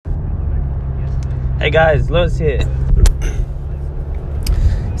Hey guys, Lewis here.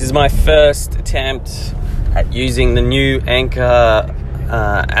 This is my first attempt at using the new Anchor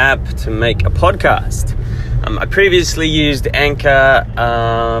app to make a podcast. I previously used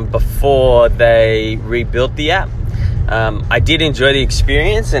Anchor before they rebuilt the app. I did enjoy the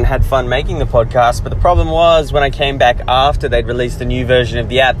experience and had fun making the podcast, but the problem was when I came back after they'd released a new version of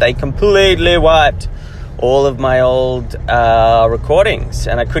the app, they completely wiped all of my old recordings,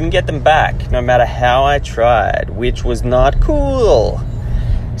 and I couldn't get them back no matter how I tried, which was not cool.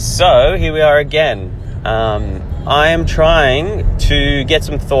 So here we are again. I am trying to get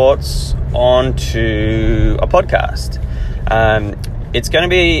some thoughts onto a podcast. It's going to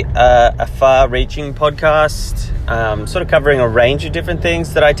be a far-reaching podcast, sort of covering a range of different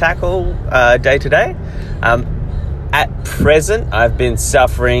things that I tackle day to day. At present, I've been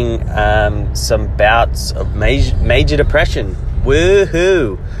suffering some bouts of major depression.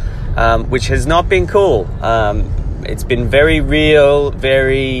 Woohoo! Which has not been cool. It's been very real,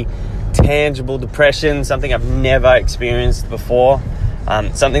 very tangible depression, something I've never experienced before.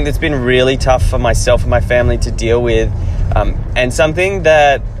 Something that's been really tough for myself and my family to deal with. And something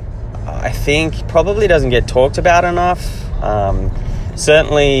that I think probably doesn't get talked about enough.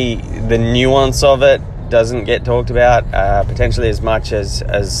 Certainly the nuance of it doesn't get talked about potentially as much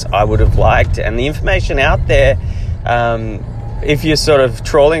as I would have liked. And the information out there, if you're sort of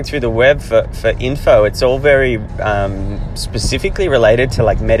trawling through the web for info, it's all very specifically related to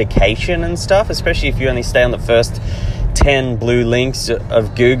like medication and stuff, especially if you only stay on the first 10 blue links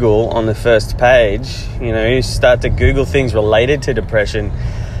of Google on the first page. You start to Google things related to depression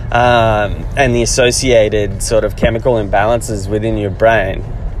and the associated sort of chemical imbalances within your brain.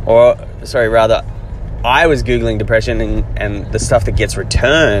 I was Googling depression and the stuff that gets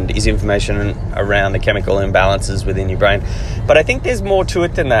returned is information around the chemical imbalances within your brain. But I think there's more to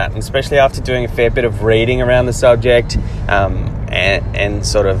it than that, and especially after doing a fair bit of reading around the subject and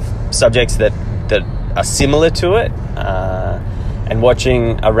sort of subjects that are similar to it, and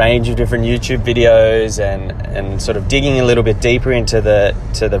watching a range of different YouTube videos and sort of digging a little bit deeper into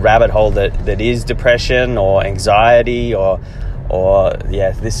the rabbit hole that is depression or anxiety or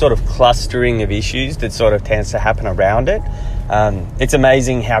this sort of clustering of issues that sort of tends to happen around it. It's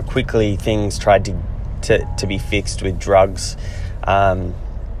amazing how quickly things tried to be fixed with drugs. So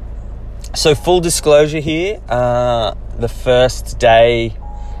full disclosure here, the first day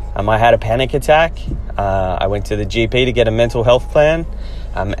I had a panic attack. I went to the GP to get a mental health plan,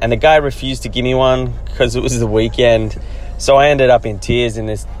 and the guy refused to give me one because it was the weekend. So I ended up in tears in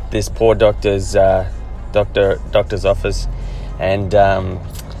this poor doctor's office. And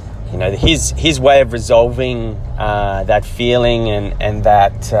his way of resolving that feeling and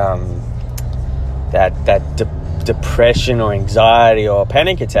that depression or anxiety or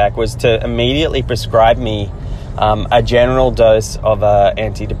panic attack was to immediately prescribe me a general dose of an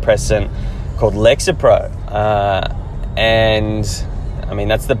antidepressant called Lexapro, and I mean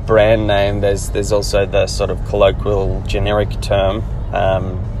that's the brand name. There's also the sort of colloquial generic term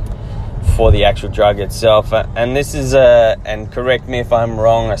for the actual drug itself, and this is and correct me if I'm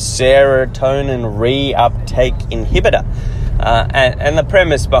wrong, a serotonin reuptake inhibitor, and the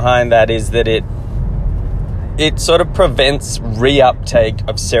premise behind that is that it sort of prevents reuptake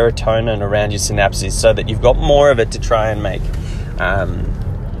of serotonin around your synapses, so that you've got more of it to try and make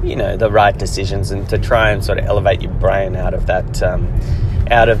the right decisions and to try and sort of elevate your brain out of that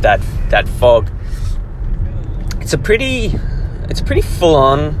fog. It's a pretty full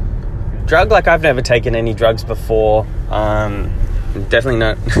on drug. Like, I've never taken any drugs before. Definitely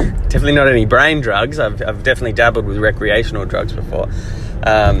not any brain drugs. I've definitely dabbled with recreational drugs before,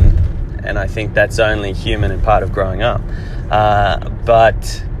 and I think that's only human and part of growing up.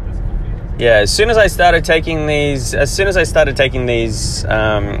 But yeah, as soon as I started taking these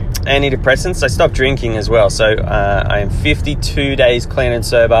antidepressants, I stopped drinking as well. So I am 52 days clean and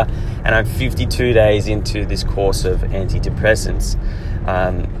sober, and I'm 52 days into this course of antidepressants.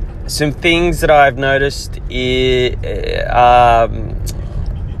 Some things that I've noticed I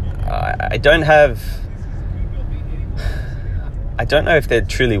don't know if they're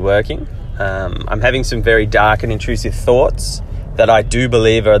truly working. I'm having some very dark and intrusive thoughts that I do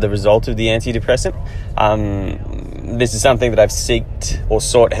believe are the result of the antidepressant. This is something that I've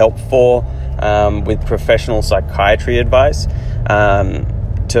sought help for with professional psychiatry advice,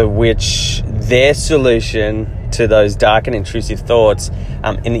 to which their solution to those dark and intrusive thoughts,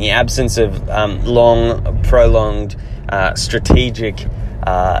 in the absence of long, prolonged, strategic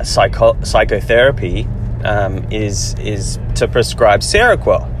psychotherapy, is to prescribe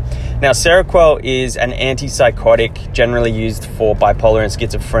Seroquel. Now, Seroquel is an antipsychotic generally used for bipolar and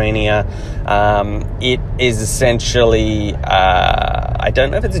schizophrenia. It is essentially, I don't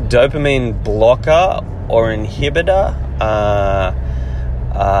know if it's a dopamine blocker or inhibitor,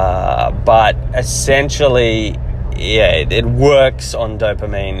 but essentially, yeah, it works on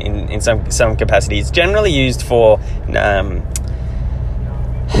dopamine in some capacity. It's generally used for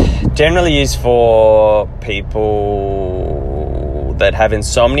people that have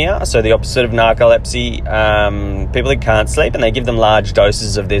insomnia, so the opposite of narcolepsy, people that can't sleep, and they give them large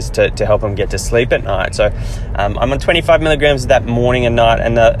doses of this to help them get to sleep at night. So I'm on 25 milligrams of that morning and night,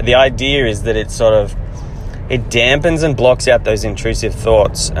 and the idea is that it dampens and blocks out those intrusive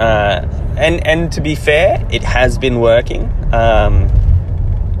thoughts. And to be fair, it has been working.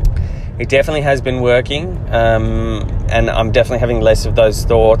 It definitely has been working, and I'm definitely having less of those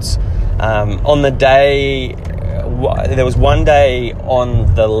thoughts. On the day, there was one day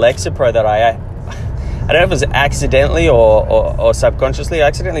on the Lexapro that I don't know if it was accidentally or subconsciously, I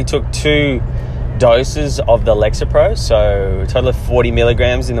accidentally took 2 doses of the Lexapro, so a total of 40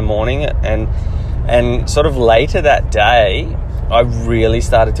 milligrams in the morning, and sort of later that day, I really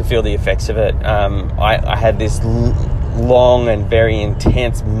started to feel the effects of it. I had this long and very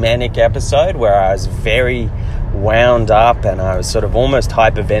intense manic episode where I was very wound up and I was sort of almost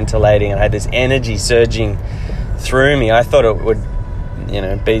hyperventilating, and I had this energy surging through me. I thought it would,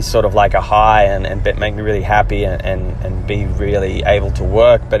 be sort of like a high and make me really happy and be really able to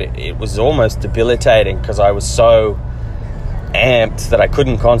work, but it was almost debilitating because I was so amped that I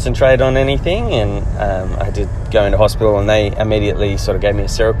couldn't concentrate on anything, and I had to go into hospital, and they immediately sort of gave me a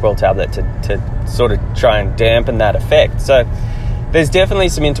Seroquel tablet to sort of try and dampen that effect. So there's definitely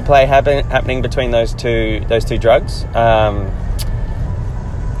some interplay happening between those two drugs.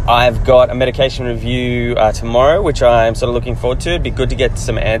 I've got a medication review tomorrow, which I'm sort of looking forward to. It'd be good to get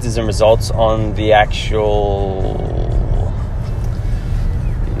some answers and results on the actual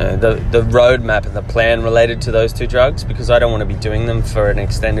the roadmap and the plan related to those 2 drugs, because I don't want to be doing them for an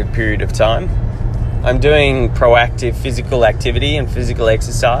extended period of time. I'm doing proactive physical activity and physical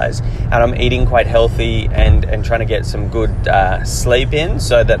exercise, and I'm eating quite healthy and trying to get some good sleep in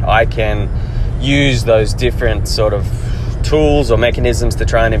so that I can use those different sort of tools or mechanisms to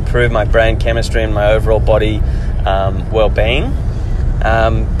try and improve my brain chemistry and my overall body well-being.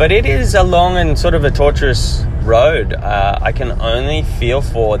 But it is a long and sort of a torturous road. I can only feel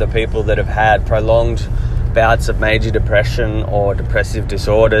for the people that have had prolonged bouts of major depression or depressive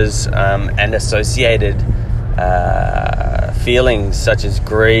disorders and associated feelings such as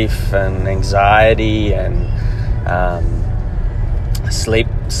grief and anxiety and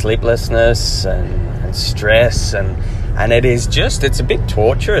sleeplessness and stress, and it's a bit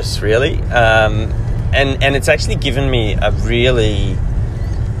torturous, really, and it's actually given me a really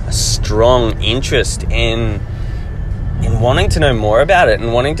strong interest in wanting to know more about it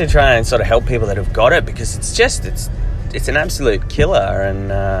and wanting to try and sort of help people that have got it, because it's an absolute killer,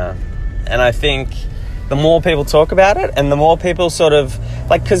 and I think the more people talk about it and the more people sort of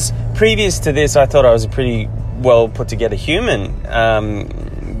like, because previous to this I thought I was a pretty well put together human.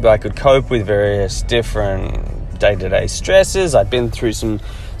 I could cope with various different day-to-day stresses. I'd been through some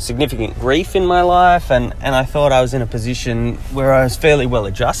significant grief in my life, and I thought I was in a position where I was fairly well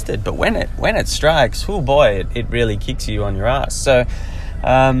adjusted, but when it strikes, oh boy, it really kicks you on your ass. So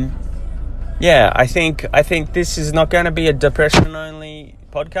I think this is not going to be a depression only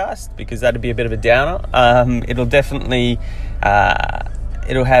podcast, because that'd be a bit of a downer. It'll definitely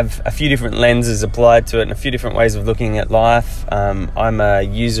it'll have a few different lenses applied to it and a few different ways of looking at life. I'm a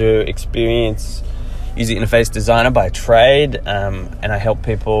user interface designer by trade, and I help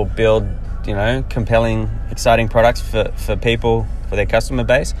people build, compelling, exciting products for people, for their customer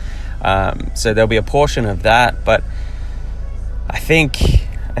base. So there'll be a portion of that, but I think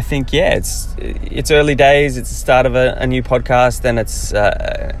it's early days. It's the start of a new podcast, and it's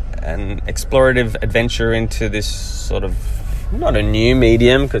an explorative adventure into this sort of, not a new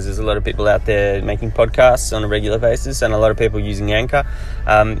medium, because there's a lot of people out there making podcasts on a regular basis and a lot of people using Anchor.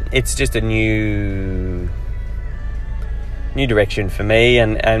 It's just a new direction for me,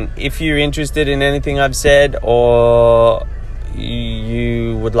 and if you're interested in anything I've said, or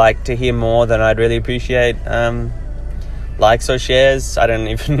you would like to hear more, then I'd really appreciate likes or shares. I don't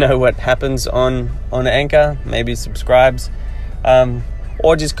even know what happens on Anchor. Maybe subscribes,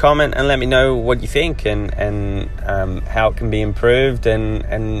 or just comment and let me know what you think and how it can be improved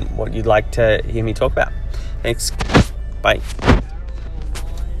and what you'd like to hear me talk about. Thanks. Bye.